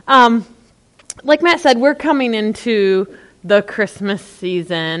Like Matt said, we're coming into the Christmas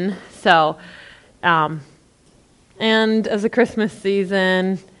season. So, and as a Christmas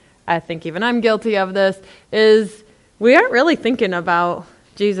season, I think even I'm guilty of this, is we aren't really thinking about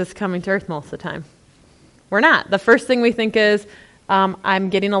Jesus coming to earth most of the time. We're not. The first thing we think is, I'm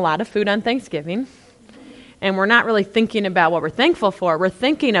getting a lot of food on Thanksgiving. And we're not really thinking about what we're thankful for. We're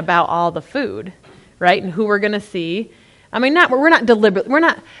thinking about all the food, right? And who we're going to see. I mean, we're not deliberate. We're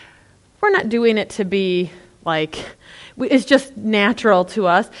not doing it to be like, it's just natural to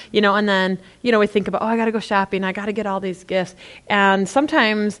us, and then, we think about, I got to go shopping. I got to get all these gifts. And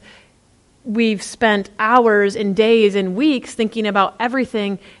sometimes we've spent hours and days and weeks thinking about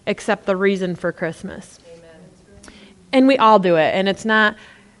everything except the reason for Christmas. Amen. And we all do it. And it's not,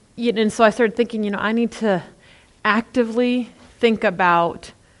 and so I started thinking, I need to actively think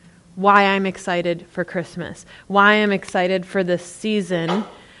about why I'm excited for Christmas, why I'm excited for this season,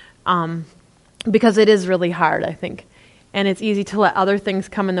 because it is really hard, I think. And it's easy to let other things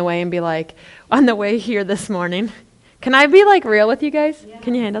come in the way and be like, on the way here this morning, can I be like real with you guys? Yeah.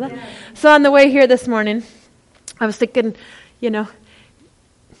 Can you handle that? Yeah. So on the way here this morning, I was thinking,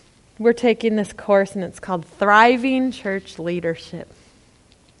 we're taking this course and it's called Thriving Church Leadership.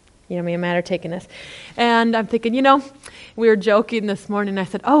 Me and Matt are taking this. And I'm thinking, we were joking this morning. I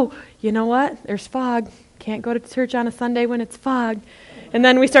said, you know what? There's fog. Can't go to church on a Sunday when it's fog. And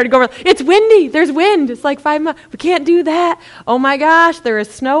then we started going, it's windy. There's wind. It's like 5 miles. We can't do that. Oh my gosh, there is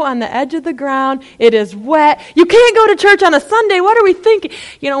snow on the edge of the ground. It is wet. You can't go to church on a Sunday. What are we thinking?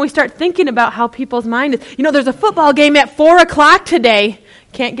 We start thinking about how people's mind is. There's a football game at 4 o'clock today.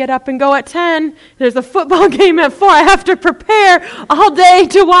 Can't get up and go at 10. There's a football game at 4. I have to prepare all day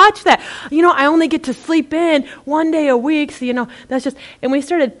to watch that. I only get to sleep in 1 day a week. So, that's just, and we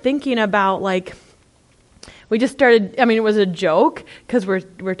started thinking about it was a joke because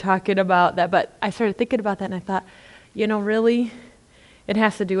we're talking about that, but I started thinking about that and I thought, really, it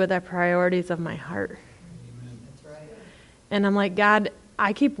has to do with the priorities of my heart. Amen. That's right. And I'm like, God,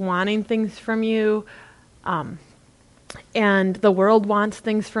 I keep wanting things from you, and the world wants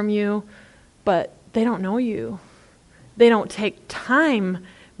things from you, but they don't know you. They don't take time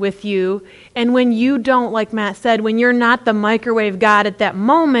with you. And when you don't, like Matt said, when you're not the microwave God at that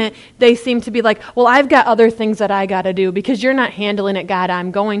moment, they seem to be like, well, I've got other things that I got to do because you're not handling it, God,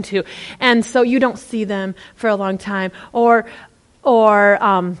 I'm going to. And so you don't see them for a long time. Or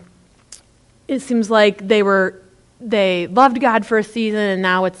it seems like they loved God for a season, and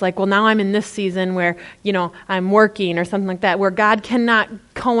now it's like, well, now I'm in this season where, I'm working or something like that, where God cannot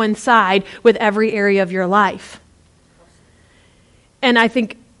coincide with every area of your life. And I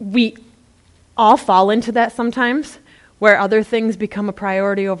think we all fall into that sometimes, where other things become a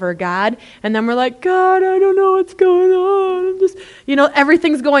priority over God, and then we're like, God, I don't know what's going on. I'm just,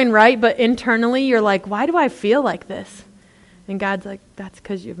 everything's going right, but internally you're like, why do I feel like this? And God's like, that's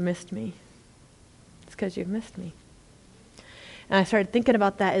because you've missed me. It's because you've missed me. And I started thinking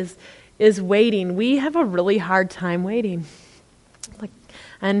about that is waiting. We have a really hard time waiting.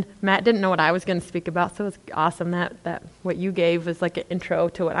 And Matt didn't know what I was going to speak about, so it's awesome that what you gave was like an intro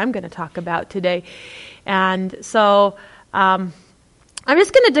to what I'm going to talk about today. And so I'm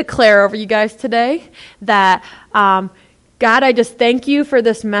just going to declare over you guys today that God, I just thank you for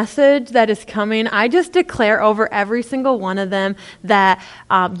this message that is coming. I just declare over every single one of them that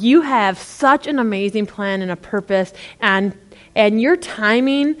you have such an amazing plan and a purpose, and your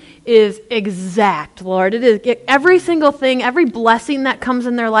timing is exact, Lord. It is every single thing, every blessing that comes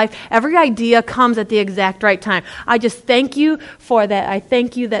in their life, every idea comes at the exact right time. I just thank you for that. I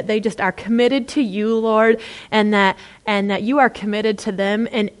thank you that they just are committed to you, Lord, and that you are committed to them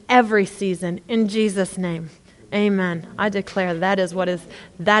in every season. In Jesus' name, amen. I declare that is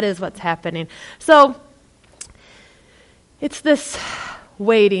what's happening. So it's this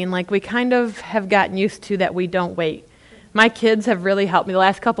waiting, like we kind of have gotten used to that we don't wait. My kids have really helped me the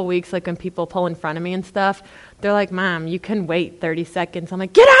last couple weeks, like when people pull in front of me and stuff. They're like, Mom, you can wait 30 seconds. I'm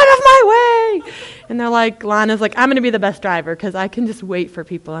like, get out of my way. And they're like, Lana's like, I'm going to be the best driver because I can just wait for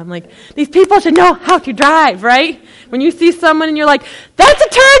people. I'm like, these people should know how to drive, right? When you see someone and you're like, that's a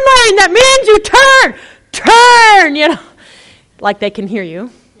turn lane. That means you turn, like they can hear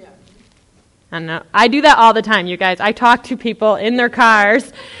you. Yeah. I don't know. I do that all the time, you guys. I talk to people in their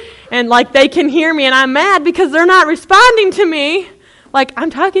cars. And like they can hear me and I'm mad because they're not responding to me. Like, I'm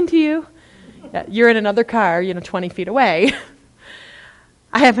talking to you. Yeah, you're in another car, 20 feet away.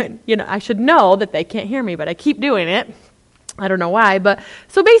 I should know that they can't hear me, but I keep doing it. I don't know why. But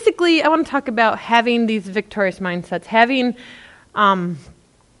so basically I want to talk about having these victorious mindsets, having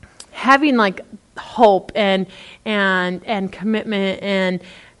like hope and commitment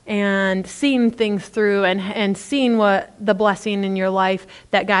and seeing things through and seeing what the blessing in your life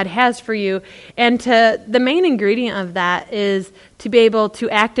that God has for you. And the main ingredient of that is to be able to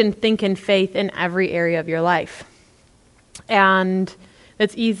act and think in faith in every area of your life. And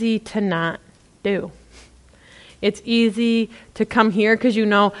it's easy to not do. It's easy to come here because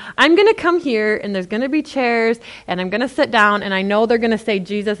I'm going to come here and there's going to be chairs and I'm going to sit down and I know they're going to say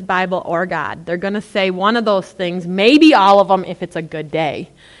Jesus, Bible, or God. They're going to say one of those things, maybe all of them if it's a good day,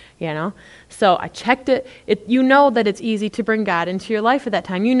 So I checked it. You know that it's easy to bring God into your life at that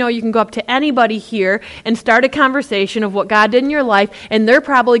time. You know you can go up to anybody here and start a conversation of what God did in your life, and they're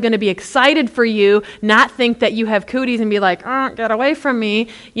probably going to be excited for you, not think that you have cooties and be like, get away from me.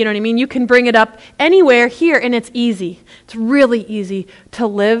 You know what I mean? You can bring it up anywhere here, and it's easy. It's really easy to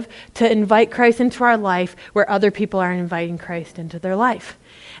live, to invite Christ into our life where other people are inviting Christ into their life.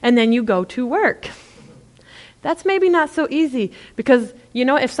 And then you go to work. That's maybe not so easy because,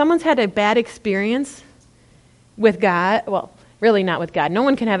 if someone's had a bad experience with God, well, really not with God. No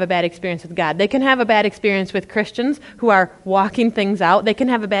one can have a bad experience with God. They can have a bad experience with Christians who are walking things out. They can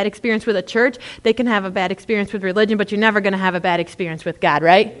have a bad experience with a church. They can have a bad experience with religion, but you're never going to have a bad experience with God,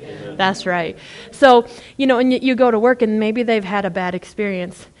 right? Yeah. That's right. So, and you go to work and maybe they've had a bad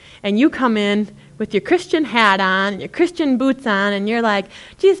experience and you come in with your Christian hat on, and your Christian boots on, and you're like,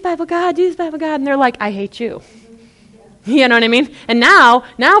 Jesus, Bible, God, and they're like, I hate you. You know what I mean? And now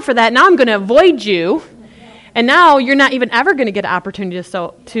for that, now I'm going to avoid you, and now you're not even ever going to get an opportunity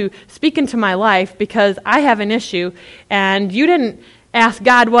to speak into my life because I have an issue, and you didn't ask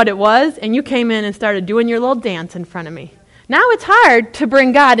God what it was, and you came in and started doing your little dance in front of me. Now it's hard to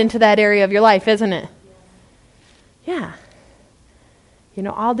bring God into that area of your life, isn't it? Yeah.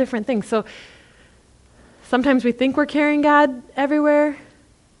 All different things. So sometimes we think we're carrying God everywhere,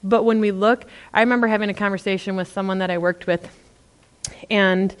 but when we look, I remember having a conversation with someone that I worked with,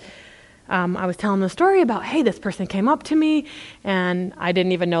 and I was telling the story about, hey, this person came up to me, and I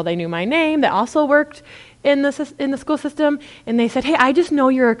didn't even know they knew my name. They also worked in the school system, and they said, hey, I just know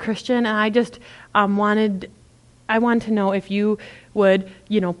you're a Christian, and I just wanted to know if you would,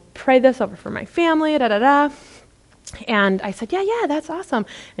 pray this over for my family, da-da-da. And I said, yeah, that's awesome,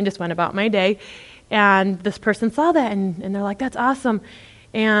 and just went about my day. And this person saw that, and they're like, that's awesome.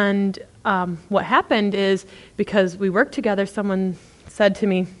 And what happened is, because we worked together, someone said to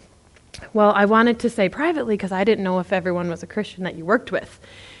me, well, I wanted to say privately because I didn't know if everyone was a Christian that you worked with.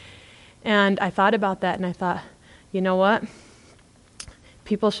 And I thought about that, and I thought, you know what?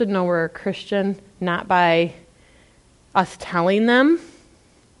 People should know we're a Christian not by us telling them,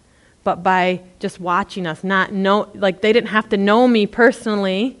 but by just watching us. They didn't have to know me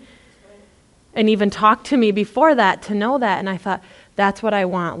personally and even talk to me before that to know that. And I thought, that's what I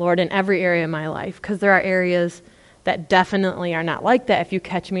want, Lord, in every area of my life, because there are areas that definitely are not like that. If you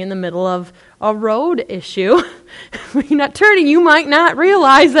catch me in the middle of a road issue, when you're not turning, you might not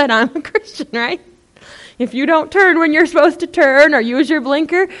realize that I'm a Christian, right? If you don't turn when you're supposed to turn or use your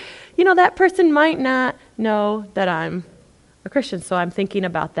blinker, that person might not know that I'm a Christian. So I'm thinking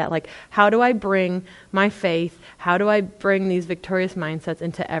about that. Like, how do I bring my faith? How do I bring these victorious mindsets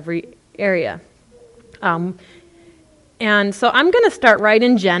into every area? And so I'm going to start right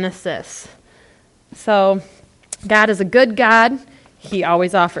in Genesis. So God is a good God. He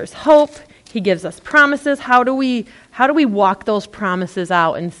always offers hope. He gives us promises. How do we walk those promises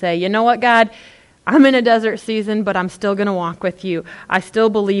out and say, you know what, God, I'm in a desert season, but I'm still going to walk with you. I still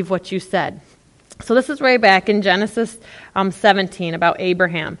believe what you said. So this is way back in Genesis 17 about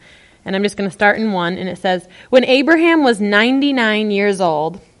Abraham. And I'm just going to start in 1, and it says, when Abraham was 99 years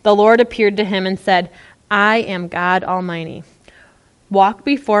old, the Lord appeared to him and said, I am God Almighty. Walk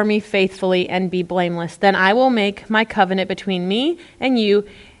before me faithfully and be blameless. Then I will make my covenant between me and you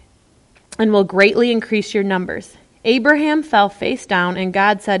and will greatly increase your numbers. Abraham fell face down, and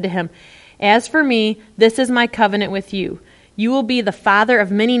God said to him, as for me, this is my covenant with you. You will be the father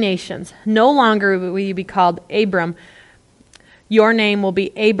of many nations. No longer will you be called Abram. Your name will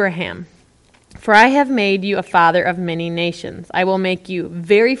be Abraham. For I have made you a father of many nations. I will make you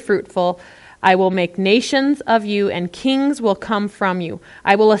very fruitful. I will make nations of you, and kings will come from you.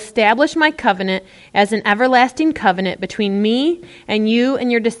 I will establish my covenant as an everlasting covenant between me and you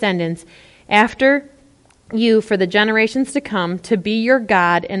and your descendants after you for the generations to come, to be your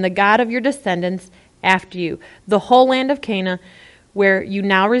God and the God of your descendants after you. The whole land of Canaan, where you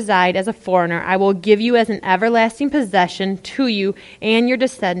now reside as a foreigner, I will give you as an everlasting possession to you and your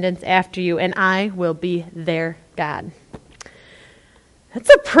descendants after you, and I will be their God. That's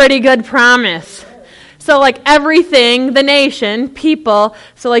a pretty good promise. So everything, the nation, people,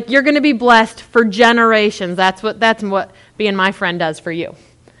 so you're going to be blessed for generations. That's what being my friend does for you.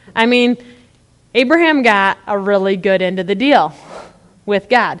 I mean, Abraham got a really good end of the deal with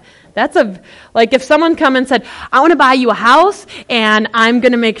God. That's like if someone come and said, I want to buy you a house and I'm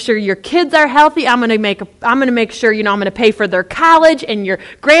going to make sure your kids are healthy. I'm going to make sure, I'm going to pay for their college and your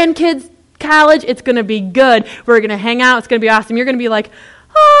grandkids' college. It's going to be good. We're going to hang out. It's going to be awesome. You're going to be like,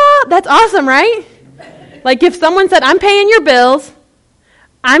 oh, that's awesome, right? Like if someone said, I'm paying your bills.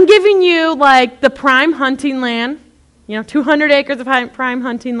 I'm giving you like the prime hunting land, 200 acres of prime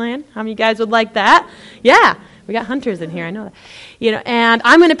hunting land. How many of you guys would like that? Yeah. We got hunters in here, I know that. And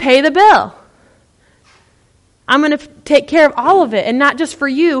I'm going to pay the bill. I'm going to take care of all of it, and not just for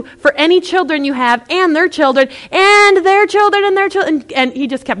you, for any children you have, and their children, and their children, and their children. And he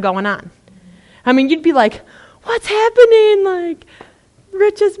just kept going on. I mean, you'd be like, what's happening? Like,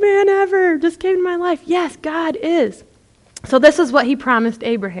 richest man ever just came to my life. Yes, God is. So this is what he promised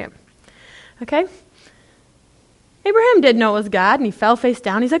Abraham. Okay? Abraham did know it was God, and he fell face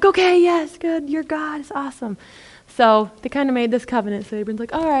down. He's like, okay, yes, good, you're God, it's awesome. So they kind of made this covenant. So Abraham's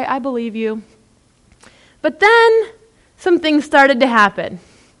like, all right, I believe you. But then some things started to happen.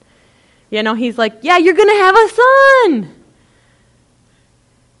 He's like, yeah, you're going to have a son.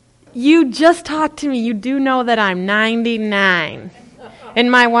 You just talked to me. You do know that I'm 99.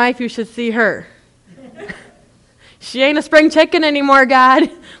 And my wife, you should see her. She ain't a spring chicken anymore, God.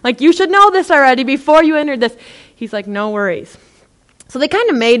 Like, you should know this already before you entered this. He's like, no worries. So they kind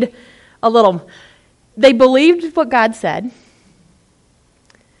of made they believed what God said,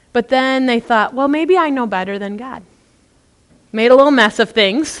 but then they thought, well, maybe I know better than God. Made a little mess of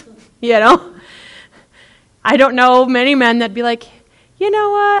things, I don't know many men that'd be like, you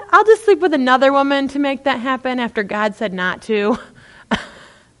know what, I'll just sleep with another woman to make that happen after God said not to.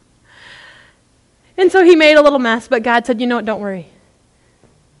 And so he made a little mess, but God said, you know what, don't worry.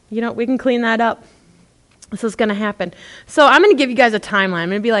 We can clean that up. This is going to happen. So I'm going to give you guys a timeline. I'm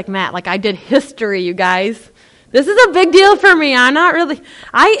going to be like Matt, like I did history, you guys. This is a big deal for me.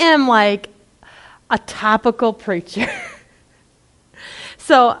 I am like a topical preacher.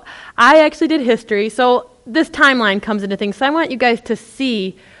 So I actually did history. So this timeline comes into things. So I want you guys to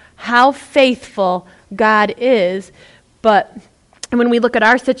see how faithful God is. But when we look at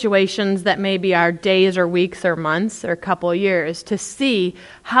our situations that may be our days or weeks or months or a couple of years, to see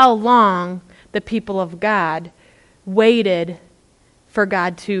how long the people of God waited for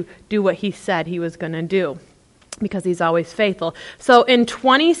God to do what he said he was going to do, because he's always faithful. So in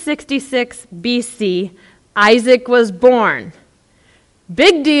 2066 BC, Isaac was born.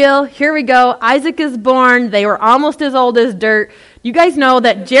 Big deal. Here we go. Isaac is born. They were almost as old as dirt. You guys know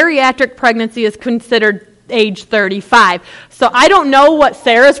that geriatric pregnancy is considered age 35. So I don't know what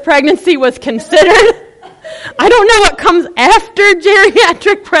Sarah's pregnancy was considered. I don't know what comes after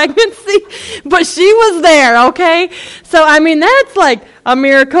geriatric pregnancy, but she was there, okay? So, that's like a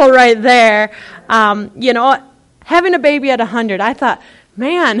miracle right there. Having a baby at 100, I thought,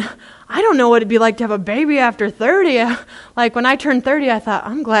 man, I don't know what it'd be like to have a baby after 30. Like when I turned 30, I thought,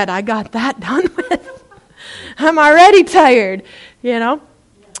 I'm glad I got that done with. I'm already tired,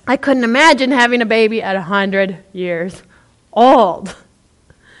 I couldn't imagine having a baby at 100 years old.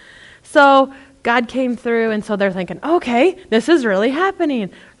 So God came through, and so they're thinking, okay, this is really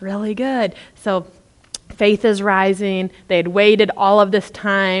happening. Really good. So faith is rising. They had waited all of this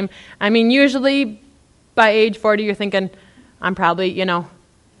time. Usually by age 40, you're thinking, I'm probably, I'm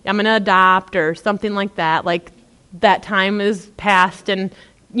going to adopt or something like that. Like that time is past, and,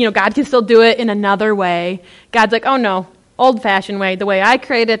 God can still do it in another way. God's like, oh, no, old-fashioned way. The way I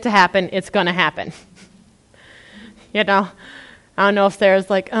created it to happen, it's going to happen. I don't know if Sarah's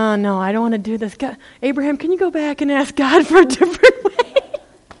like, oh, no, I don't want to do this. God, Abraham, can you go back and ask God for a different way?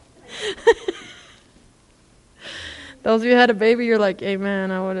 Those of you who had a baby, you're like, amen,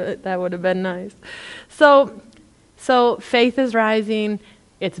 that would have been nice. So faith is rising.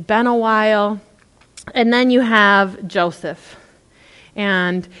 It's been a while. And then you have Joseph.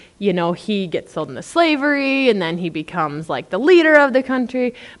 And, he gets sold into slavery, and then he becomes like the leader of the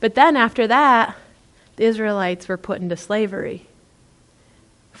country. But then after that, the Israelites were put into slavery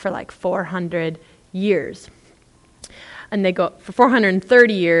for like 400 years. And they go for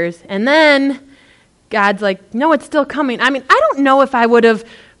 430 years. And then God's like, no, it's still coming. I don't know if I would have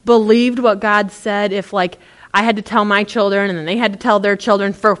believed what God said if like I had to tell my children and then they had to tell their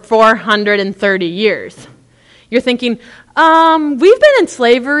children for 430 years. You're thinking, we've been in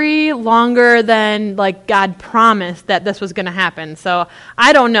slavery longer than like God promised that this was going to happen. So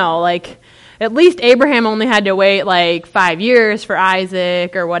I don't know, like at least Abraham only had to wait like 5 years for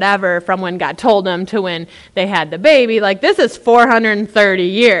Isaac or whatever from when God told him to when they had the baby. Like this is 430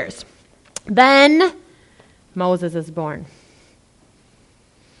 years. Then Moses is born.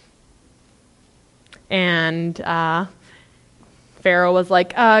 And Pharaoh was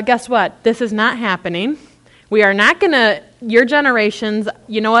like, guess what? This is not happening. We are not going to, your generations,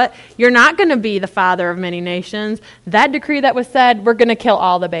 you know what? You're not going to be the father of many nations. That decree that was said, we're going to kill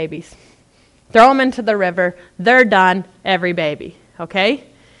all the babies. Throw them into the river. They're done, every baby, okay?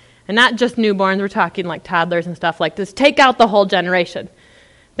 And not just newborns. We're talking like toddlers and stuff like this. Take out the whole generation.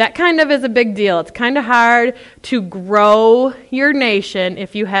 That kind of is a big deal. It's kind of hard to grow your nation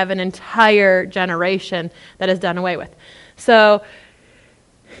if you have an entire generation that is done away with. So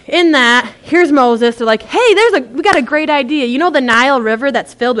in that, here's Moses. They're like, hey, we got a great idea. You know the Nile River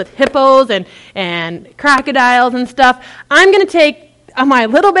that's filled with hippos and crocodiles and stuff? I'm going to take my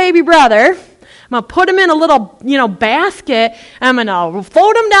little baby brother. I'm going to put him in a little, basket. I'm going to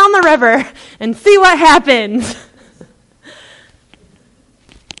float him down the river and see what happens.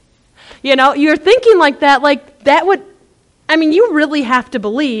 You're thinking like that would, you really have to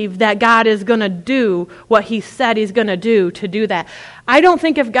believe that God is going to do what he said he's going to do that. I don't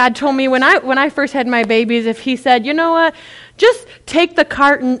think if God told me when I first had my babies, if he said, you know what, just take the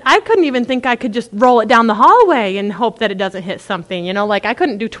cart, and I couldn't even think I could just roll it down the hallway and hope that it doesn't hit something, I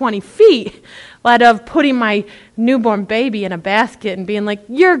couldn't do 20 feet, let of putting my newborn baby in a basket and being like,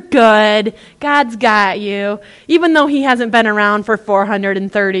 you're good, God's got you, even though he hasn't been around for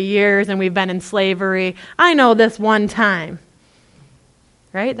 430 years and we've been in slavery. I know this one time,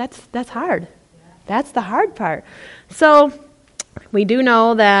 right? That's hard. That's the hard part. So we do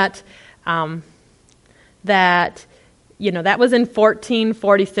know that that was in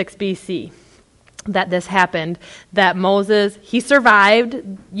 1446 BC that this happened, that Moses, he survived,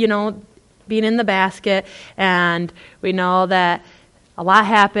 being in the basket, and we know that a lot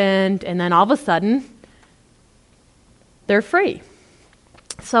happened, and then all of a sudden, they're free.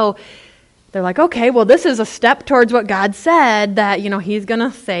 So they're like, okay, well, this is a step towards what God said, that, he's going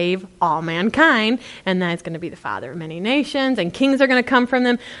to save all mankind, and that he's going to be the father of many nations, and kings are going to come from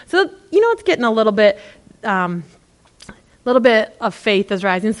them. So, it's getting a little bit of faith is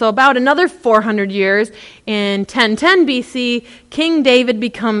rising. So about another 400 years, in 1010 BC, King David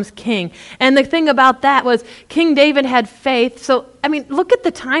becomes king. And the thing about that was King David had faith. So, look at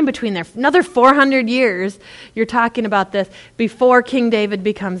the time between there. Another 400 years, you're talking about this, before King David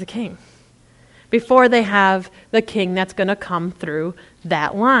becomes a king. Before they have the king that's going to come through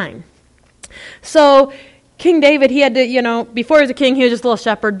that line. So King David, he had to, before he was a king, he was just a little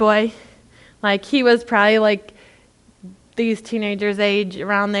shepherd boy. He was probably these teenagers' age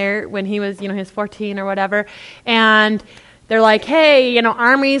around there when he was, he was 14 or whatever. And they're like, hey,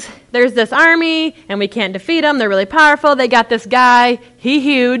 armies, there's this army, and we can't defeat them. They're really powerful. They got this guy. He's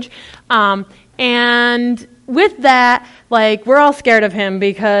huge. And with that, we're all scared of him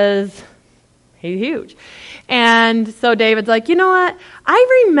because he's huge. And so David's like, you know what?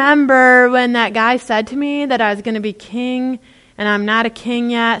 I remember when that guy said to me that I was going to be king, and I'm not a king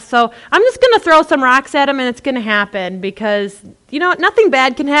yet. So I'm just going to throw some rocks at him, and it's going to happen because, nothing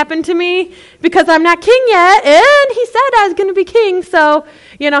bad can happen to me because I'm not king yet. And he said I was going to be king. So,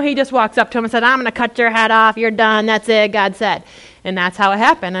 he just walks up to him and said, I'm going to cut your head off. You're done. That's it. God said. And that's how it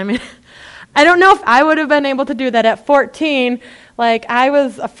happened. I don't know if I would have been able to do that at 14. I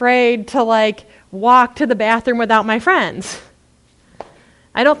was afraid to, walk to the bathroom without my friends.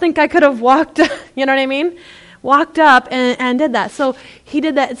 I don't think I could have walked, you know what I mean? Walked up and did that. So he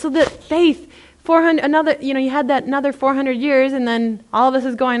did that. So the faith, 400, another, you had that another 400 years, and then all of this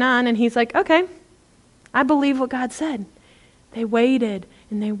is going on, and he's like, okay, I believe what God said. They waited,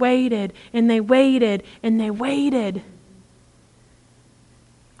 and they waited, and they waited, and they waited.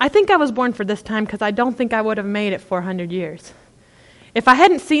 I think I was born for this time because I don't think I would have made it 400 years. If I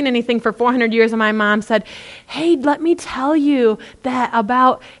hadn't seen anything for 400 years and my mom said, hey, let me tell you that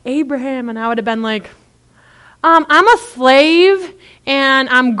about Abraham, and I would have been like, I'm a slave, and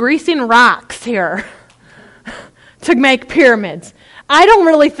I'm greasing rocks here to make pyramids. I don't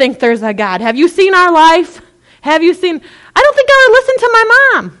really think there's a God. Have you seen our life? I don't think I would listen to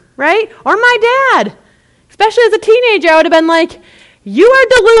my mom, right? Or my dad. Especially as a teenager, I would have been like, you are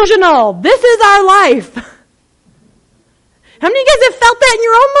delusional. This is our life. How many of you guys have felt that in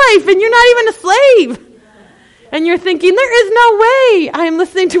your own life, and you're not even a slave? And you're thinking, there is no way I am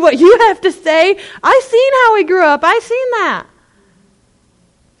listening to what you have to say. I've seen how we grew up. I've seen that.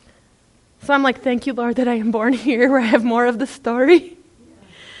 So I'm like, thank you, Lord, that I am born here where I have more of the story.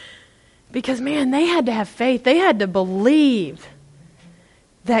 Because, man, they had to have faith. They had to believe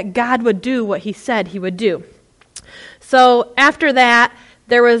that God would do what he said he would do. So after that,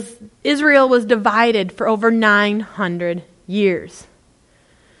 Israel was divided for over 900 years.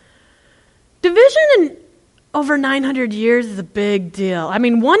 Division over 900 years is a big deal. I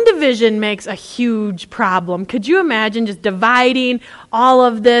mean, one division makes a huge problem. Could you imagine just dividing all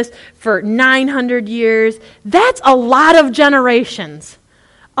of this for 900 years? That's a lot of generations.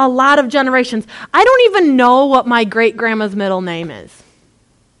 A lot of generations. I don't even know what my great-grandma's middle name is.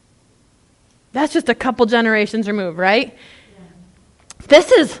 That's just a couple generations removed, right? Yeah.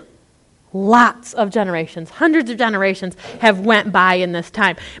 This is lots of generations. Hundreds of generations have went by in this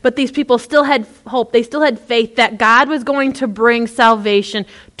time. But these people still had hope. They still had faith that God was going to bring salvation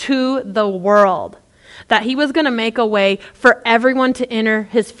to the world. That he was going to make a way for everyone to enter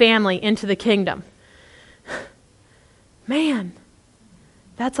his family into the kingdom. Man,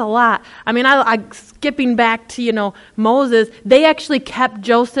 that's a lot. I mean, I skipping back to, Moses, they actually kept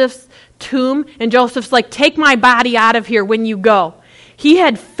Joseph's tomb, and Joseph's like, take my body out of here when you go. He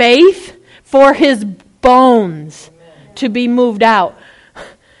had faith for his bones to be moved out.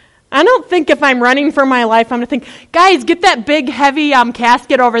 I don't think if I'm running for my life, I'm going to think, guys, get that big, heavy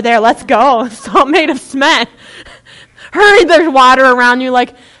casket over there. Let's go. It's all made of cement. Hurry, there's water around you.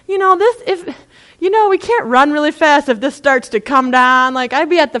 Like, we can't run really fast if this starts to come down. Like, I'd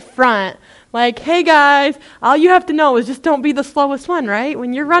be at the front. Like, hey, guys, all you have to know is just don't be the slowest one, right?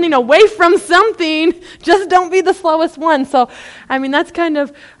 When you're running away from something, just don't be the slowest one. So, I mean, that's kind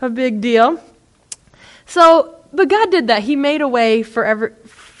of a big deal. So, but God did that. He made a way for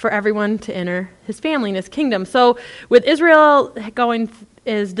everyone to enter his family and his kingdom. So, with Israel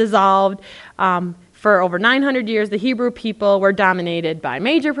is dissolved, for over 900 years, the Hebrew people were dominated by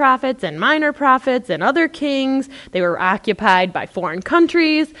major prophets and minor prophets and other kings. They were occupied by foreign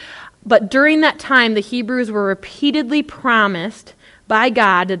countries. But during that time, the Hebrews were repeatedly promised by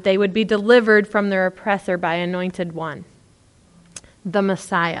God that they would be delivered from their oppressor by anointed one, the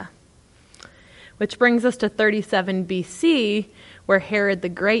Messiah. Which brings us to 37 BC, where Herod the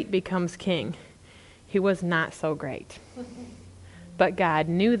Great becomes king. He was not so great. But God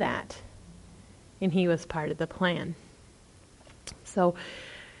knew that, and he was part of the plan. So,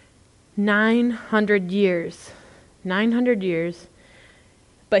 900 years.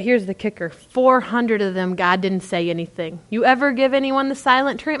 But here's the kicker. 400 of them, God didn't say anything. You ever give anyone the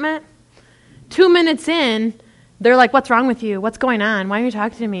silent treatment? 2 minutes in, they're like, what's wrong with you? What's going on? Why are you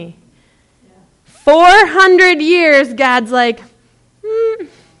talking to me? Yeah. 400 years, God's like,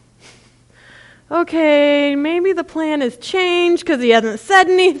 okay, maybe the plan has changed because he hasn't said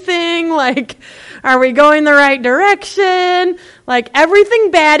anything. Like, are we going the right direction? Like,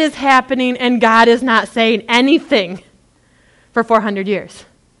 everything bad is happening and God is not saying anything for 400 years.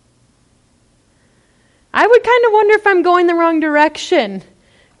 I would kind of wonder if I'm going the wrong direction.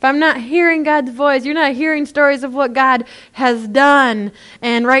 If I'm not hearing God's voice, you're not hearing stories of what God has done.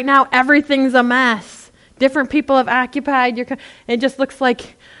 And right now, everything's a mess. Different people have occupied your... It just looks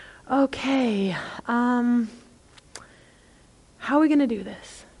like, okay, how are we going to do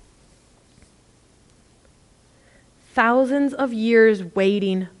this? Thousands of years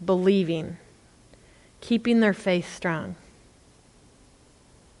waiting, believing, keeping their faith strong.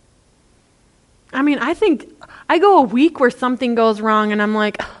 I mean, I think I go a week where something goes wrong and I'm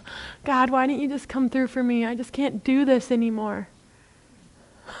like, God, why didn't you just come through for me? I just can't do this anymore.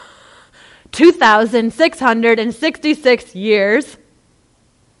 2,666 years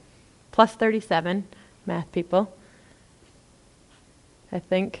plus 37, math people. I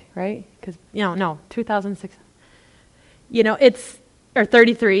think, right? Because, 2,600. It's, or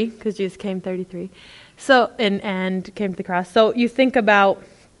 33, because Jesus came 33. So, and came to the cross. So you think about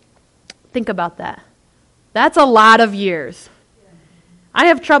that. That's a lot of years. I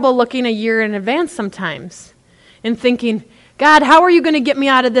have trouble looking a year in advance sometimes and thinking, God, how are you going to get me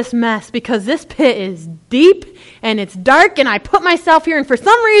out of this mess? Because this pit is deep and it's dark and I put myself here and for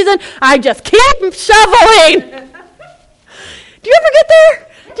some reason I just keep shoveling. Do you ever get there?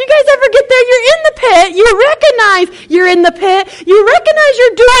 Do you guys ever get there? You're in the pit. You recognize you're in the pit. You recognize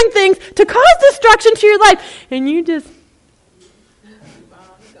you're doing things to cause destruction to your life. And you just...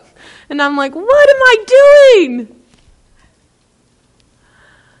 And I'm like, what am I doing?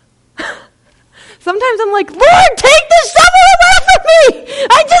 Sometimes I'm like, Lord, take the shovel away from me.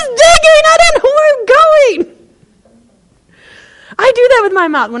 I'm just digging. I don't know where I'm going. I do that with my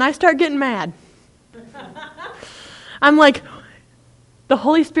mouth when I start getting mad. I'm like, the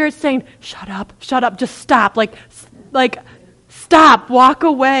Holy Spirit's saying, shut up, just stop. Like, stop, walk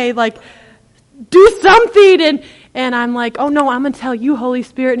away, like, do something. And I'm like, oh no, I'm going to tell you, Holy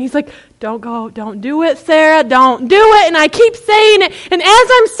Spirit. And he's like, don't do it, Sarah, don't do it. And I keep saying it. And as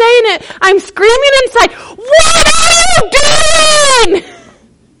I'm saying it, I'm screaming inside, what are you doing?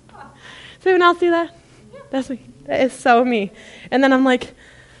 Does anyone else see that? That's me. That is so me. And then I'm like,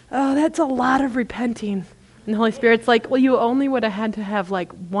 oh, that's a lot of repenting. And the Holy Spirit's like, well, you only would have had to have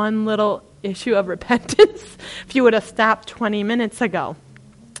like one little issue of repentance if you would have stopped 20 minutes ago.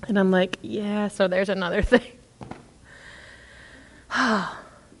 And I'm like, yeah, so there's another thing.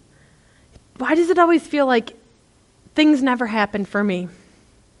 Why does it always feel like things never happen for me?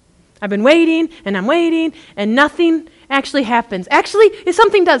 I've been waiting, and nothing actually happens. Actually, if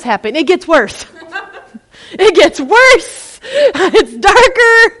something does happen, it gets worse. It gets worse. It's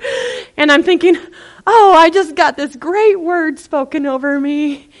darker. And I'm thinking, oh, I just got this great word spoken over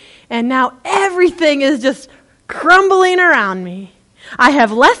me, and now everything is just crumbling around me. I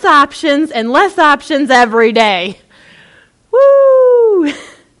have less options and less options every day. Woo!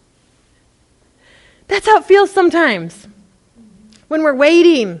 That's how it feels sometimes when we're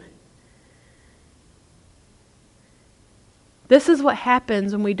waiting. This is what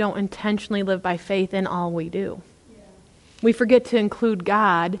happens when we don't intentionally live by faith in all we do. Yeah. We forget to include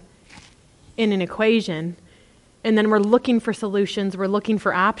God in an equation, and then we're looking for solutions, we're looking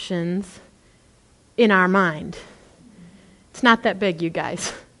for options in our mind. It's not that big, you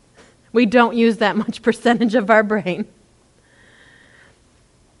guys. We don't use that much percentage of our brain.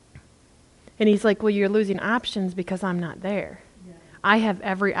 And he's like, well, you're losing options because I'm not there. Yeah. I have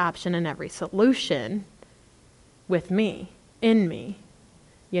every option and every solution with me. In me,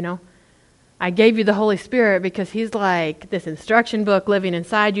 you know. I gave you the Holy Spirit because he's like this instruction book living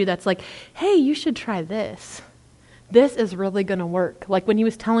inside you that's like, hey, you should try this. This is really going to work. Like when he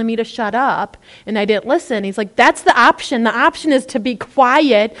was telling me to shut up and I didn't listen, he's like, that's the option. The option is to be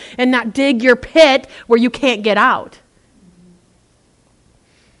quiet and not dig your pit where you can't get out.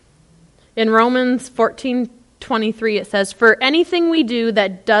 In Romans 14:23 it says, for anything we do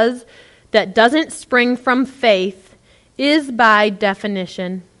that doesn't spring from faith is by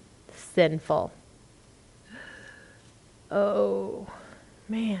definition sinful. Oh,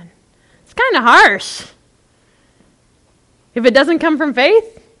 man. It's kind of harsh. If it doesn't come from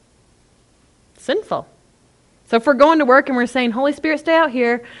faith, it's sinful. So if we're going to work and we're saying, Holy Spirit, stay out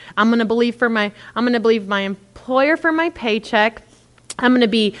here, I'm going to believe my employer for my paycheck. I'm going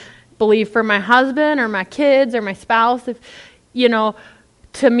to believe for my husband or my kids or my spouse,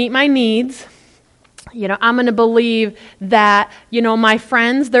 to meet my needs. I'm going to believe that, my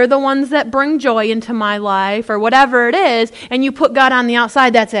friends, they're the ones that bring joy into my life or whatever it is, and you put God on the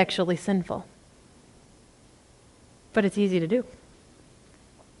outside, that's actually sinful. But it's easy to do.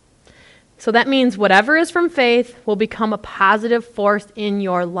 So that means whatever is from faith will become a positive force in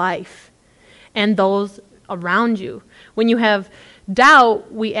your life and those around you. When you have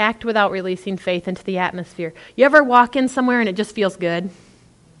doubt, we act without releasing faith into the atmosphere. You ever walk in somewhere and it just feels good?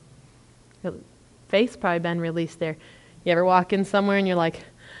 Faith's probably been released there. You ever walk in somewhere and you're like,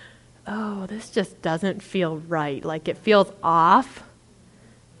 oh, this just doesn't feel right. Like it feels off.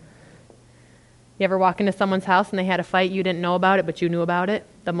 You ever walk into someone's house and they had a fight, you didn't know about it, but you knew about it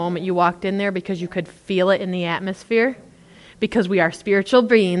the moment you walked in there because you could feel it in the atmosphere? Because we are spiritual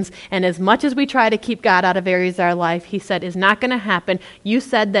beings, and as much as we try to keep God out of areas of our life, he said, is not going to happen. You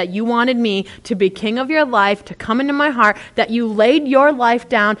said that you wanted me to be king of your life, to come into my heart, that you laid your life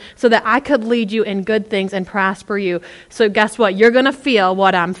down so that I could lead you in good things and prosper you. So guess what? You're going to feel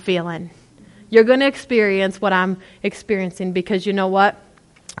what I'm feeling. You're going to experience what I'm experiencing because you know what?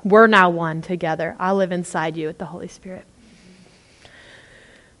 We're now one together. I live inside you with the Holy Spirit.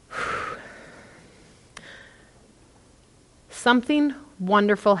 Something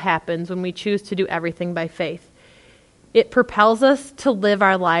wonderful happens when we choose to do everything by faith. It propels us to live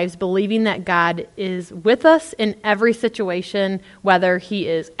our lives believing that God is with us in every situation, whether he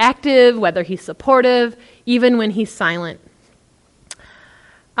is active, whether he's supportive, even when he's silent.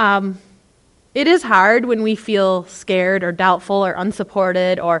 It is hard when we feel scared or doubtful or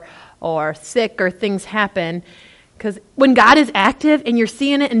unsupported or sick or things happen. Because when God is active and you're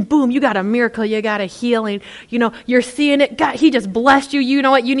seeing it and boom, you got a miracle, you got a healing, you're seeing it, God, he just blessed you, you know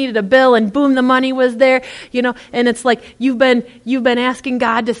what, you needed a bill and boom, the money was there, and it's like you've been asking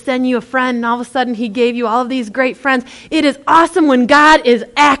God to send you a friend and all of a sudden he gave you all of these great friends. It is awesome when God is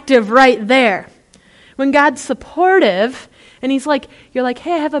active right there. When God's supportive and he's like, you're like,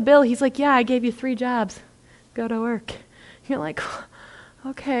 hey, I have a bill. He's like, yeah, I gave you 3 jobs. Go to work. You're like,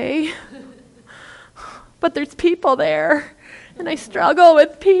 okay. But there's people there, and I struggle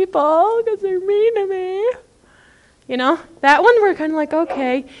with people because they're mean to me. That one we're kind of like,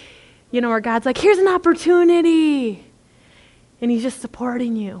 okay. Where God's like, here's an opportunity. And he's just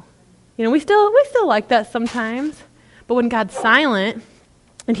supporting you. We still like that sometimes. But when God's silent,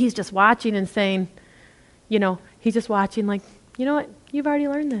 and he's just watching and saying, he's just watching like, you know what, you've already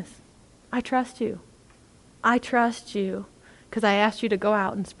learned this. I trust you. I trust you because I asked you to go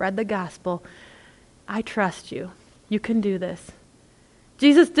out and spread the gospel. I trust you. You can do this.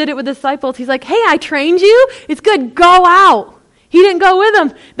 Jesus did it with the disciples. He's like, hey, I trained you. It's good. Go out. He didn't go with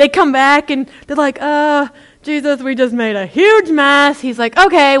them. They come back and they're like, Jesus, we just made a huge mess. He's like,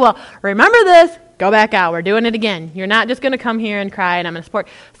 okay, well, remember this. Go back out. We're doing it again. You're not just going to come here and cry and I'm going to support.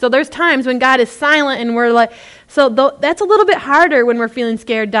 So there's times when God is silent and we're like, that's a little bit harder when we're feeling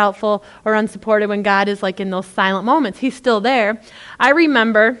scared, doubtful, or unsupported when God is like in those silent moments. He's still there. I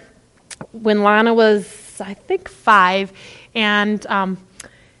remember when Lana was, I think, 5, and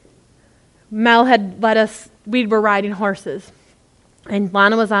Mel had let us, we were riding horses. And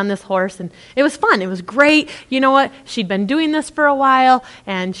Lana was on this horse, and it was fun. It was great. You know what? She'd been doing this for a while,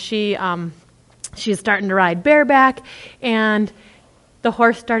 and she was starting to ride bareback, and the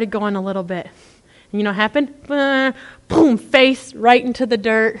horse started going a little bit. And you know what happened? Boom, face right into the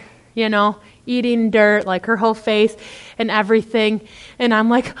dirt, eating dirt, like her whole face and everything. And I'm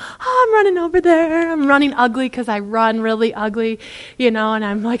like, I'm running over there. I'm running ugly because I run really ugly, and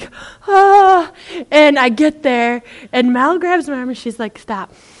I'm like, and I get there, and Mel grabs my arm and she's like,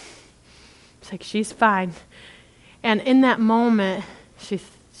 stop. It's like, she's fine. And in that moment, she's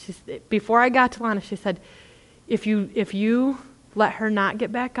before I got to Lana, she said, if you let her not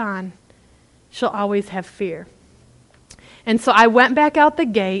get back on, she'll always have fear. And so I went back out the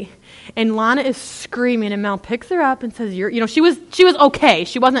gate, and Lana is screaming, and Mel picks her up and says, she was okay.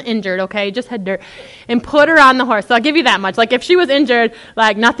 She wasn't injured, okay? Just had dirt. And put her on the horse. So I'll give you that much. Like, if she was injured,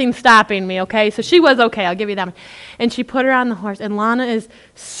 like, nothing's stopping me, okay? So she was okay. I'll give you that much. And she put her on the horse, and Lana is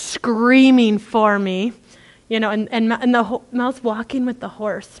screaming for me, and Mel's walking with the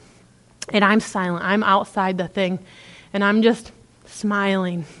horse. And I'm silent. I'm outside the thing, and I'm just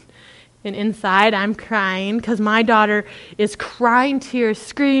smiling. And inside, I'm crying because my daughter is crying tears,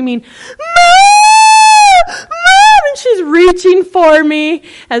 screaming, Mom! Mom! And she's reaching for me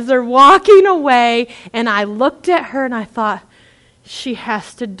as they're walking away. And I looked at her and I thought, she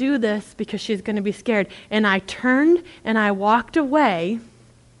has to do this because she's going to be scared. And I turned and I walked away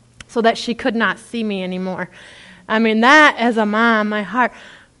so that she could not see me anymore. I mean, that as a mom, my heart.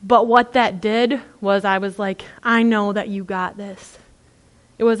 But what that did was I was like, I know that you got this.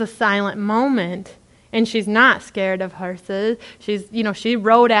 It was a silent moment, and she's not scared of horses. She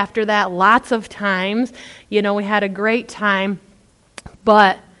rode after that lots of times. We had a great time,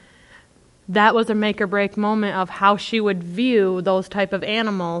 but that was a make or break moment of how she would view those type of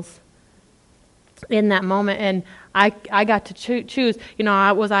animals in that moment. And I got to choose,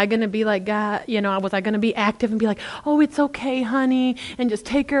 was I going to be like God, was I going to be active and be like, oh, it's okay, honey, and just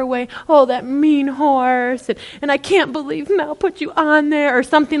take her away, oh, that mean horse, and I can't believe Mel put you on there, or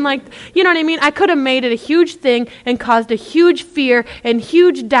something like, you know what I mean? I could have made it a huge thing and caused a huge fear and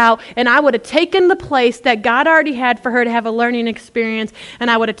huge doubt, and I would have taken the place that God already had for her to have a learning experience,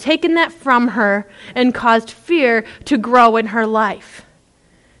 and I would have taken that from her and caused fear to grow in her life.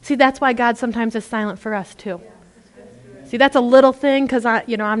 See, that's why God sometimes is silent for us too. See, that's a little thing because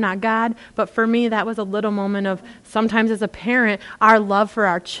I'm not God, but for me that was a little moment of sometimes as a parent, our love for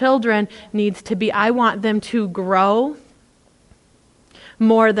our children needs to be, I want them to grow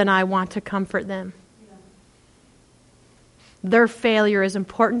more than I want to comfort them. Their failure is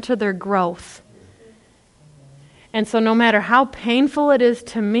important to their growth. And so no matter how painful it is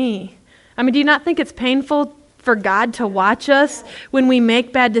to me, do you not think it's painful for God to watch us when we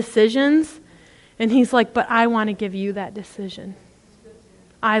make bad decisions? And he's like, but I want to give you that decision.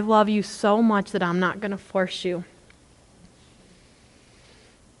 I love you so much that I'm not going to force you.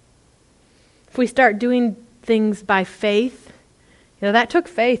 If we start doing things by faith, that took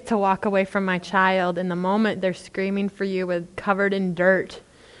faith to walk away from my child in the moment they're screaming for you covered in dirt,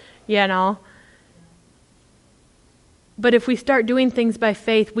 But if we start doing things by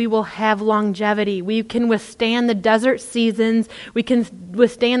faith, we will have longevity. We can withstand the desert seasons. We can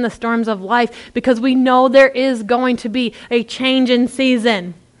withstand the storms of life because we know there is going to be a change in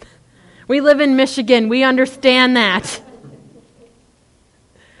season. We live in Michigan. We understand that.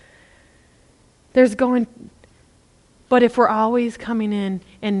 But if we're always coming in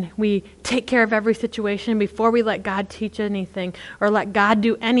and we take care of every situation before we let God teach anything or let God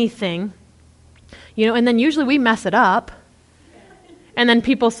do anything, and then usually we mess it up. And then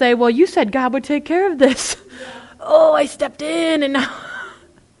people say, well, you said God would take care of this. Oh, I stepped in and now.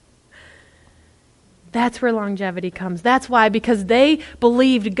 That's where longevity comes. That's why, because they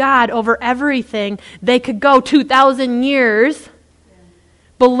believed God over everything, they could go 2,000 years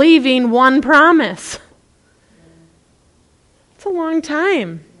believing one promise. It's a long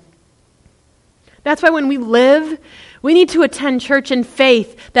time. That's why when we live, we need to attend church in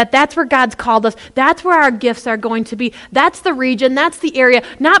faith, that's where God's called us. That's where our gifts are going to be. That's the region. That's the area.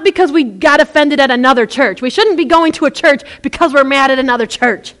 Not because we got offended at another church. We shouldn't be going to a church because we're mad at another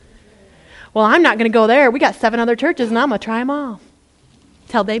church. Well, I'm not going to go there. We got 7 other churches, and I'm going to try them all.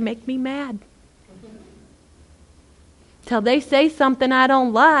 Till they make me mad. Till they say something I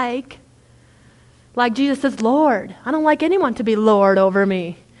don't like. Like Jesus says, Lord. I don't like anyone to be Lord over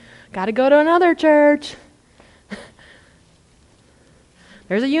me. Got to go to another church.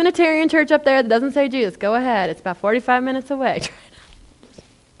 There's a Unitarian church up there that doesn't say Jesus. Go ahead. It's about 45 minutes away.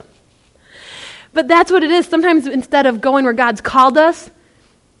 But that's what it is. Sometimes instead of going where God's called us,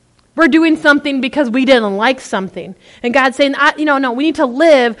 we're doing something because we didn't like something. And God's saying, no, we need to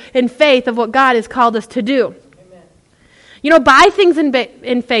live in faith of what God has called us to do. Amen. Buy things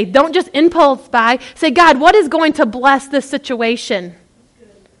in faith. Don't just impulse buy. Say, God, what is going to bless this situation?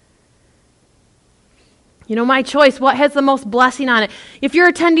 My choice, what has the most blessing on it? If you're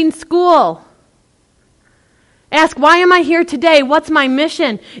attending school, ask, why am I here today? What's my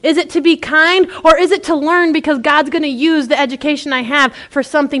mission? Is it to be kind, or is it to learn because God's going to use the education I have for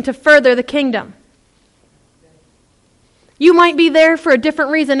something to further the kingdom? You might be there for a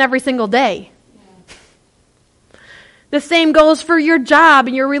different reason every single day. The same goes for your job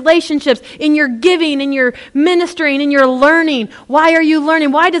and your relationships, in your giving, in your ministering, in your learning. Why are you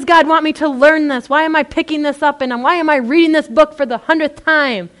learning? Why does God want me to learn this? Why am I picking this up? And why am I reading this book for the 100th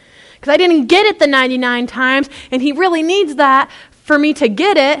time? Because I didn't get it the 99 times, and He really needs that for me to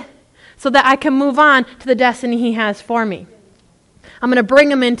get it so that I can move on to the destiny He has for me. I'm going to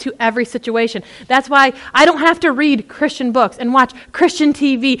bring Him into every situation. That's why I don't have to read Christian books and watch Christian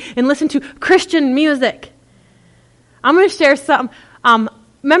TV and listen to Christian music. I'm going to share something.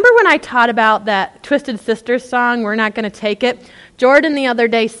 Remember when I taught about that Twisted Sisters song, We're Not Going to Take It? Jordan the other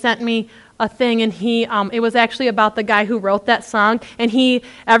day sent me a thing, and it was actually about the guy who wrote that song, and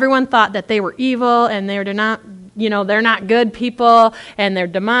everyone thought that they were evil, and they're not good people, and they're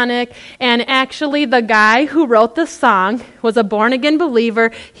demonic. And actually, the guy who wrote the song was a born-again believer.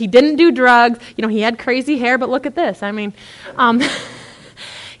 He didn't do drugs. He had crazy hair, but look at this.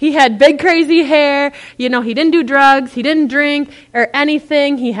 He had big, crazy hair. He didn't do drugs. He didn't drink or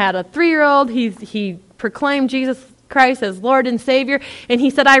anything. He had a 3-year-old. He proclaimed Jesus Christ as Lord and Savior. And he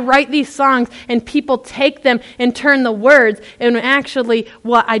said, I write these songs, and people take them and turn the words. And actually,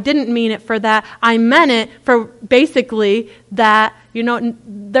 I didn't mean it for that. I meant it for basically that, you're not going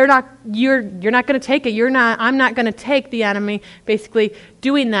to take it. I'm not going to take the enemy basically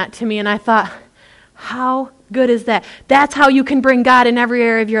doing that to me. And I thought, how good is that? That's how you can bring God in every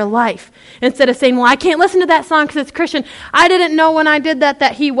area of your life. Instead of saying, well, I can't listen to that song because it's Christian. I didn't know when I did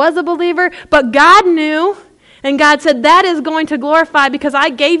that He was a believer, but God knew. And God said, that is going to glorify because I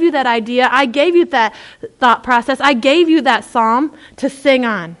gave you that idea. I gave you that thought process. I gave you that psalm to sing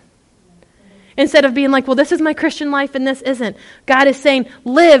on. Instead of being like, well, this is my Christian life and this isn't. God is saying,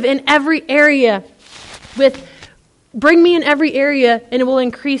 live in every area bring me in every area, and it will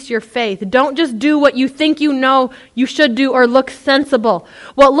increase your faith. Don't just do what you think you should do or look sensible.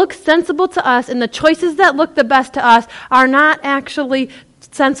 What looks sensible to us and the choices that look the best to us are not actually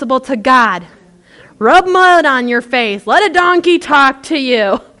sensible to God. Rub mud on your face. Let a donkey talk to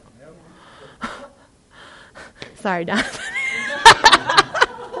you. Sorry, Don.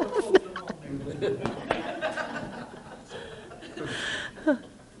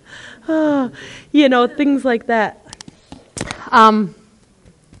 Things like that.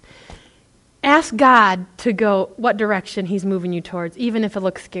 Ask God to go what direction He's moving you towards, even if it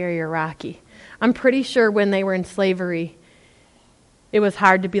looks scary or rocky. I'm pretty sure when they were in slavery, it was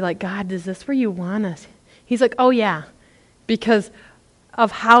hard to be like, God, is this where you want us? He's like, oh yeah, because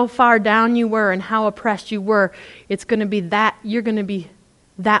of how far down you were and how oppressed you were, it's going to be that, you're going to be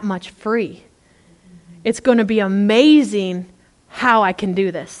that much free. It's going to be amazing how I can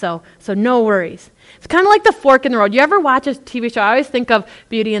do this. So no worries. It's kind of like the fork in the road. You ever watch a TV show? I always think of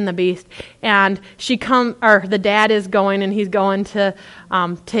Beauty and the Beast. And the dad is going, and he's going to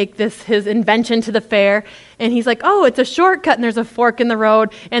take his invention to the fair. And he's like, oh, it's a shortcut, and there's a fork in the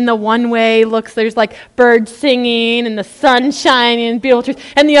road. And the one way there's like birds singing and the sun shining and beautiful trees.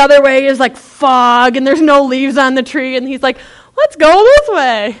 And the other way is like fog, and there's no leaves on the tree. And he's like, let's go this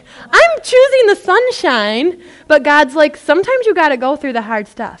way. I'm choosing the sunshine, but God's like, sometimes you got to go through the hard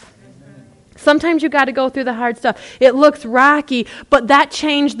stuff. Sometimes you got to go through the hard stuff. It looks rocky, but that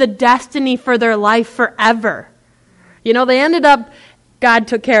changed the destiny for their life forever. They ended up, God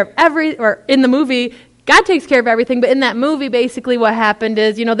took care of in the movie, God takes care of everything, but in that movie, basically what happened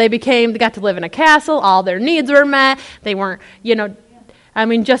is, they got to live in a castle, all their needs were met, they weren't,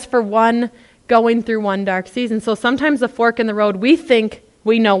 just for one going through one dark season. So sometimes the fork in the road, we think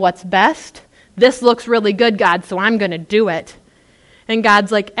we know what's best. This looks really good, God, so I'm going to do it. And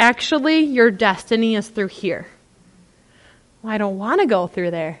God's like, actually, your destiny is through here. Well, I don't want to go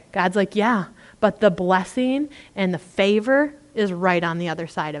through there. God's like, yeah, but the blessing and the favor is right on the other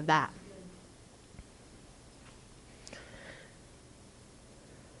side of that.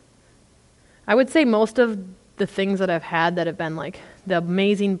 I would say most of the things that I've had that have been like the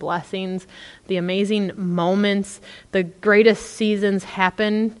amazing blessings, the amazing moments, the greatest seasons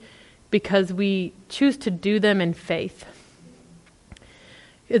happen because we choose to do them in faith.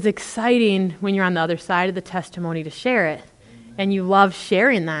 It's exciting when you're on the other side of the testimony to share it, and you love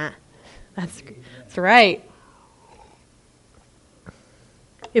sharing that. That's right.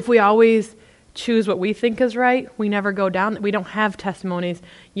 If we always choose what we think is right, we never go down. We don't have testimonies.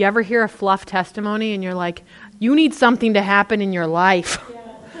 You ever hear a fluff testimony and you're like, you need something to happen in your life.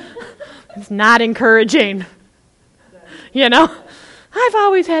 Yeah. It's not encouraging. You know, I've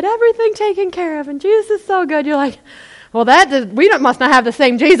always had everything taken care of and Jesus is so good. You're like, well, must not have the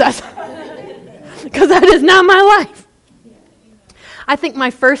same Jesus because that is not my life. I think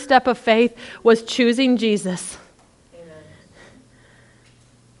my first step of faith was choosing Jesus.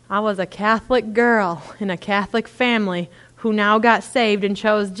 I was a Catholic girl in a Catholic family who now got saved and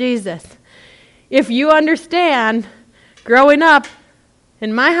chose Jesus. If you understand, growing up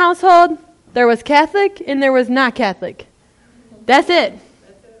in my household, there was Catholic and there was not Catholic. That's it.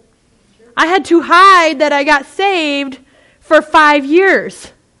 I had to hide that I got saved for 5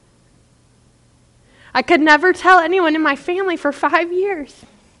 years. I could never tell anyone in my family for 5 years.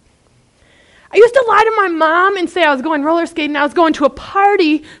 I used to lie to my mom and say I was going roller skating. I was going to a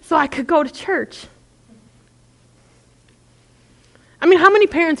party so I could go to church. I mean, how many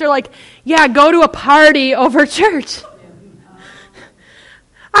parents are like, yeah, go to a party over church?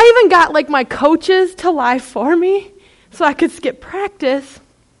 I even got like my coaches to lie for me so I could skip practice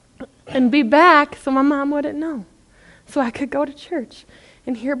and be back so my mom wouldn't know. So I could go to church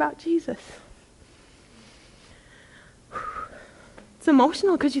and hear about Jesus. It's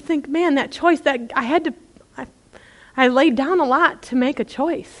emotional because you think, man, that choice that I laid down a lot to make a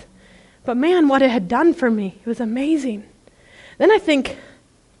choice. But man, what it had done for me, it was amazing. Then I think,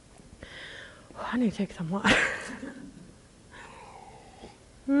 I need to take some water.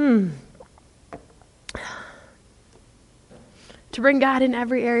 To bring God in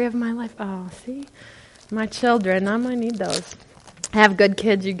every area of my life. Oh, see? My children, I'm going to need those. I have good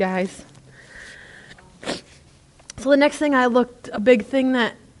kids, you guys. So the next thing a big thing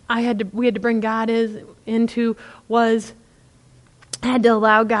that we had to bring God into was I had to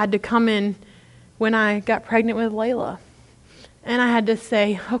allow God to come in when I got pregnant with Layla. And I had to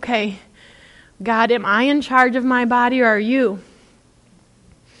say, okay, God, am I in charge of my body or are you?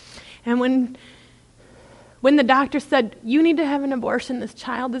 And when the doctor said, you need to have an abortion, this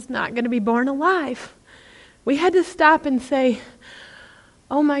child is not going to be born alive, we had to stop and say,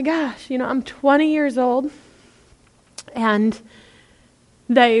 oh my gosh, I'm 20 years old. And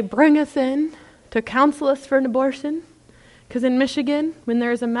they bring us in to counsel us for an abortion. Because in Michigan, when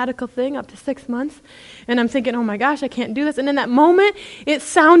there's a medical thing, up to 6 months. And I'm thinking, oh my gosh, I can't do this. And in that moment, it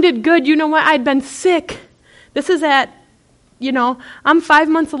sounded good. You know what? I'd been sick. This is I'm 5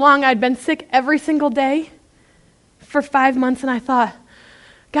 months along. I'd been sick every single day for 5 months. And I thought,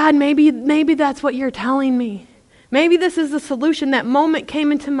 God, maybe that's what you're telling me. Maybe this is the solution. That moment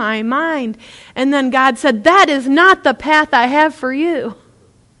came into my mind. And then God said, that is not the path I have for you.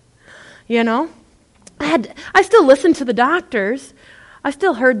 I still listened to the doctors. I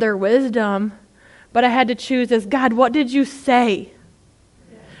still heard their wisdom. But I had to choose as God, what did you say?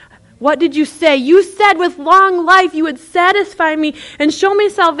 What did you say? You said with long life you would satisfy me and show me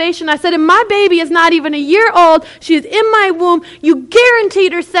salvation. I said, and my baby is not even a year old. She is in my womb. You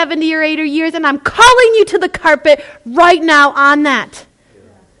guaranteed her 70 or 80 years, and I'm calling you to the carpet right now on that.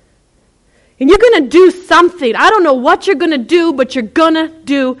 And you're going to do something. I don't know what you're going to do, but you're going to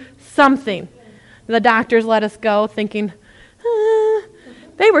do something. The doctors let us go thinking,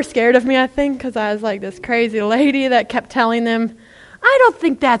 they were scared of me, I think, because I was like this crazy lady that kept telling them, I don't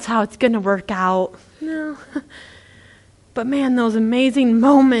think that's how it's going to work out. No. But man, those amazing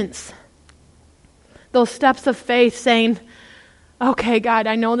moments, those steps of faith saying, okay, God,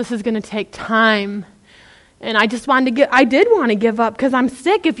 I know this is going to take time. And I just I did want to give up because I'm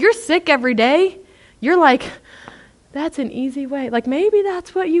sick. If you're sick every day, you're like, that's an easy way. Like maybe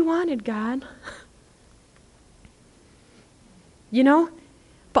that's what you wanted, God.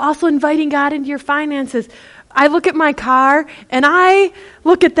 But also inviting God into your finances. I look at my car and I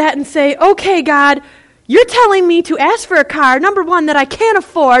look at that and say, okay, God, You're telling me to ask for a car, number one, that I can't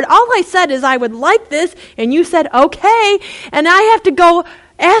afford. All I said is I would like this, and you said, okay, and I have to go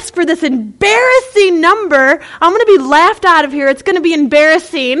ask for this embarrassing number. I'm going to be laughed out of here. It's going to be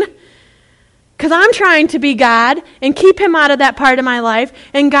embarrassing because I'm trying to be God and keep him out of that part of my life.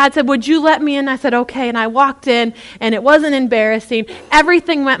 And God said, would you let me in? I said, okay, and I walked in, and it wasn't embarrassing.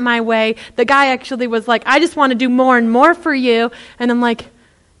 Everything went my way. The guy actually was like, I just want to do more and more for you. And I'm like,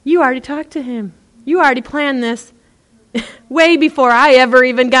 you already talked to him. You already planned this way before I ever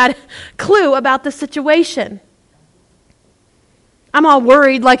even got a clue about the situation. I'm all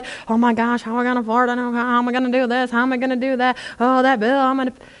worried, like, oh my gosh, how am I going to afford it? How am I going to do this? How am I going to do that? Oh, that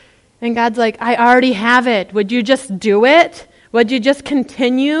bill, And God's like, I already have it. Would you just do it? Would you just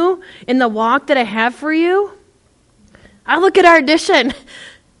continue in the walk that I have for you? I look at our addition,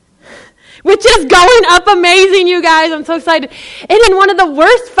 which is going up amazing, you guys. I'm so excited. And in one of the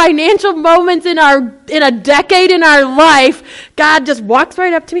worst financial moments in a decade in our life, God just walks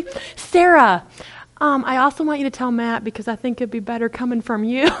right up to me. Sara, I also want you to tell Matt because I think it'd be better coming from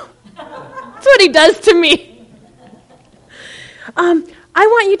you. That's what he does to me. I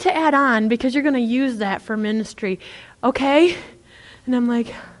want you to add on because you're going to use that for ministry. Okay? And I'm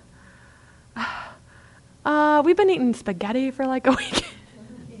like, we've been eating spaghetti for like a week.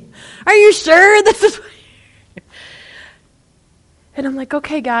 Are you sure this is what And I'm like,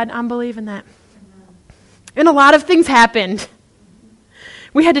 okay, God, I'm believing that. And a lot of things happened.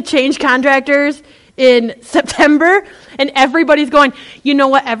 We had to change contractors in September, and everybody's going, you know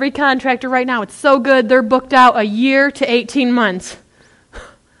what, every contractor right now, it's so good, they're booked out a year to 18 months.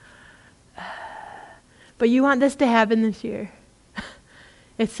 But you want this to happen this year.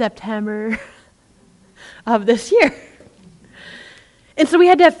 It's September of this year. And so we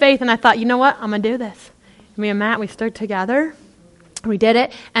had to have faith, and I thought, you know what, I'm going to do this. Me and Matt, we stood together. We did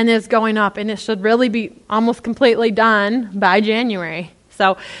it, and it's going up, and it should really be almost completely done by January.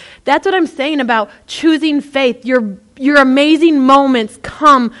 So that's what I'm saying about choosing faith. Your amazing moments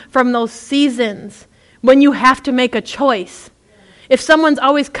come from those seasons when you have to make a choice. If someone's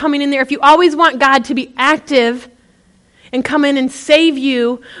always coming in there, if you always want God to be active and come in and save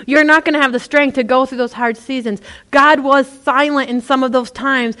you, you're not going to have the strength to go through those hard seasons. God was silent in some of those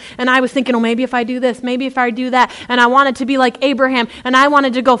times, and I was thinking, oh, maybe if I do this, maybe if I do that, and I wanted to be like Abraham, and I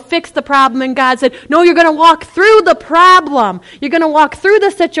wanted to go fix the problem, and God said, no, you're going to walk through the problem. You're going to walk through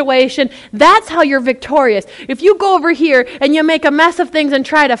the situation. That's how you're victorious. If you go over here and you make a mess of things and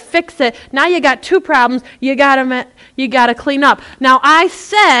try to fix it, now you got two problems you got to clean up. Now, I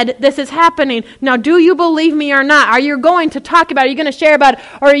said this is happening. Now, do you believe me or not? Are you going to talk about it? Are you going to share about it?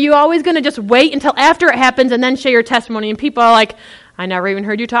 Or are you always going to just wait until after it happens and then share your testimony? And people are like, I never even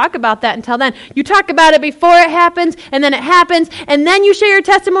heard you talk about that until then. You talk about it before it happens, and then it happens, and then you share your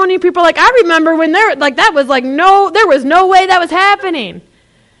testimony, and people are like, I remember when there was no way that was happening.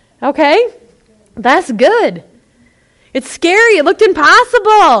 Okay? That's good. It's scary. It looked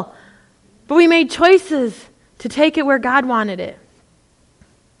impossible. But we made choices to take it where God wanted it.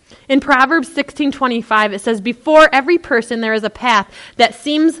 In Proverbs 16:25, it says, before every person there is a path that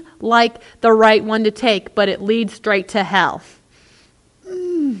seems like the right one to take, but it leads straight to hell.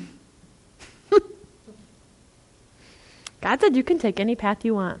 God said you can take any path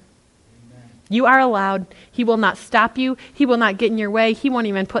you want. Amen. You are allowed. He will not stop you. He will not get in your way. He won't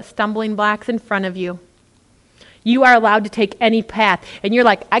even put stumbling blocks in front of you. You are allowed to take any path. And you're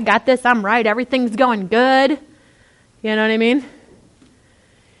like, I got this. I'm right. Everything's going good. You know what I mean?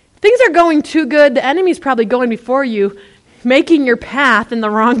 Things are going too good. The enemy's probably going before you, making your path in the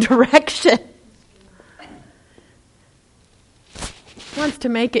wrong direction. He wants to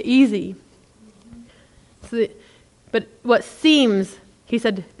make it easy. But what seems, he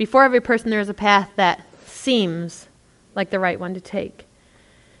said, before every person there is a path that seems like the right one to take.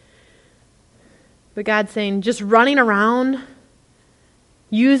 But God's saying, just running around,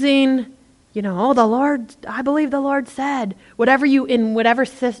 using, the Lord, I believe the Lord said, in whatever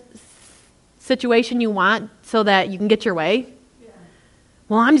situation you want so that you can get your way. Yeah.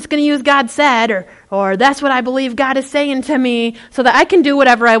 Well, I'm just going to use God said, or that's what I believe God is saying to me so that I can do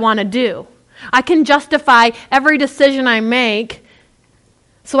whatever I want to do. I can justify every decision I make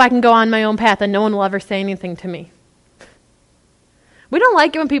so I can go on my own path and no one will ever say anything to me. We don't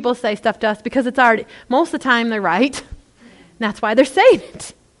like it when people say stuff to us because most of the time they're right. And that's why they're saying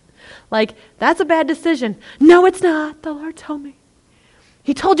it. Like, that's a bad decision. No, it's not. The Lord told me.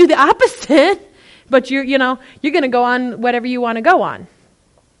 He told you the opposite, but you're going to go on whatever you want to go on.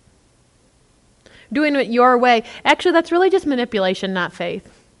 Doing it your way. Actually, that's really just manipulation, not faith.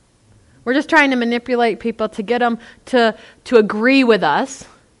 We're just trying to manipulate people to get them to agree with us.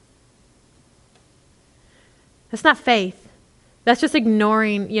 That's not faith. That's just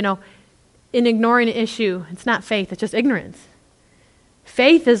ignoring, in ignoring an issue. It's not faith. It's just ignorance.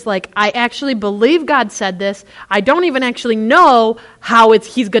 Faith is like, I actually believe God said this. I don't even actually know how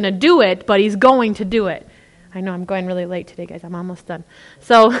he's going to do it, but he's going to do it. I know I'm going really late today, guys. I'm almost done.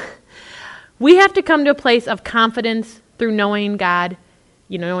 So we have to come to a place of confidence through knowing God,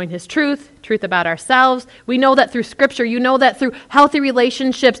 knowing his truth about ourselves. We know that through Scripture. You know that through healthy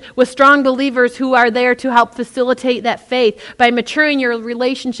relationships with strong believers who are there to help facilitate that faith by maturing your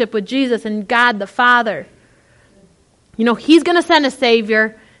relationship with Jesus and God the Father. He's going to send a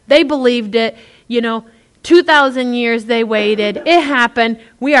Savior. They believed it. 2,000 years they waited. It happened.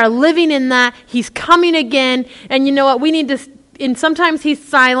 We are living in that. He's coming again. And you know what? We need to... And sometimes he's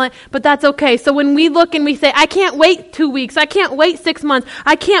silent, but that's okay. So when we look and we say, I can't wait 2 weeks, I can't wait 6 months,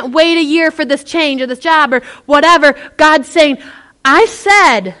 I can't wait a year for this change or this job or whatever, God's saying, I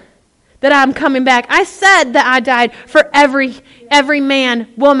said that I'm coming back. I said that I died for every man,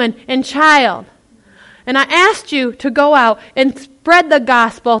 woman, and child. And I asked you to go out and spread the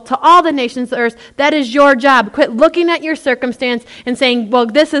gospel to all the nations of the earth. That is your job. Quit looking at your circumstance and saying, well,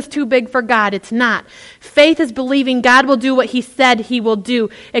 this is too big for God. It's not. Faith is believing God will do what he said he will do,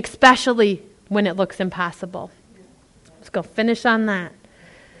 especially when it looks impossible. Let's go finish on that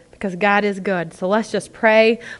because God is good. So let's just pray.